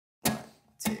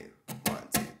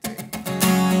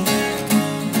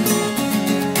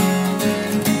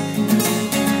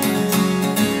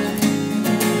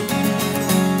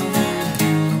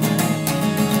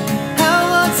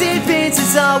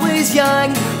I was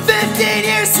young. 15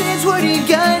 years since winning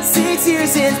guns, 6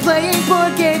 years since playing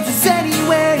board games was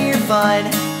anywhere near fun.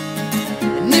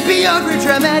 And it'd be over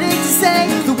dramatic to say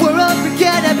the world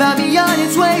forget about me on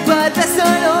its way, but that's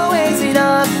not always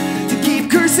enough to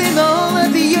keep cursing the whole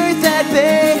of the earth at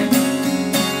bay.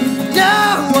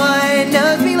 No one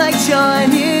knows me like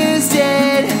John Hughes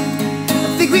did.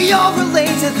 I think we all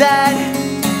relate to that,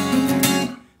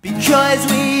 because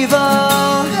we've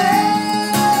all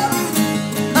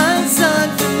unsung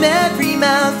from every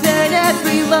mouth and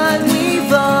every lung.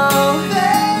 We've all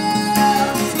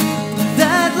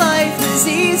that life was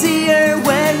easier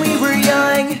when we were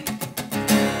young.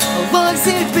 A long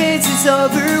since been since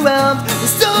overwhelmed.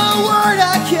 There's still a word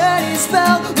I can't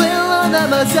spell. Little on the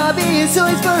most obvious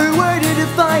choice for a word to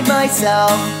define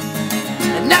myself.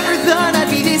 I never thought I'd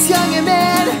be this young a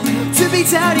man, to be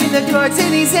touting the cards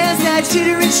in these hands that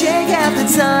chitter and shake half the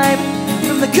time.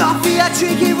 From the coffee I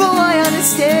drink and roll I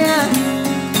understand.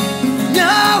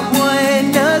 No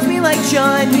one knows me like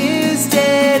John Hughes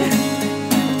did.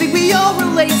 I think we all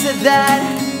relate to that,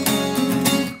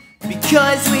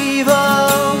 because we've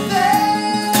all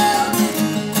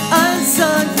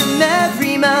unsung from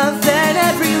every mouth and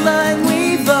every lung.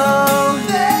 We've all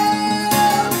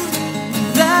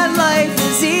that life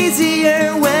was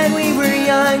easier when we were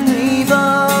young. We've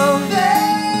all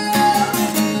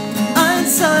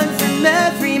unsung from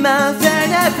every mouth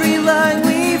and every lung.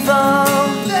 We've all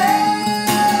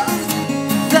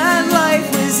that life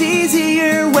was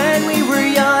easier when we were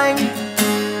young.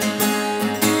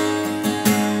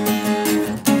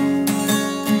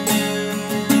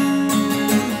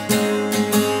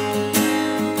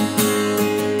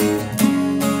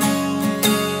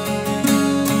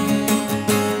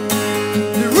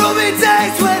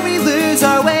 Days when we lose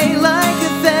our way like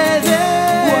a feather.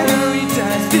 What are we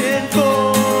destined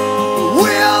for?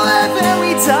 We'll live and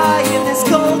we die in this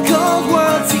cold, cold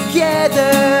world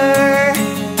together.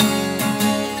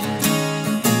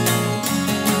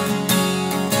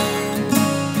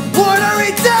 What are we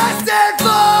destined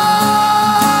for?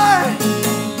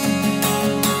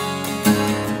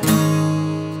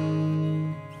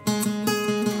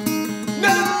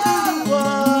 No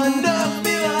one knows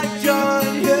me like John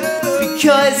Hughes,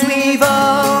 because we've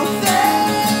all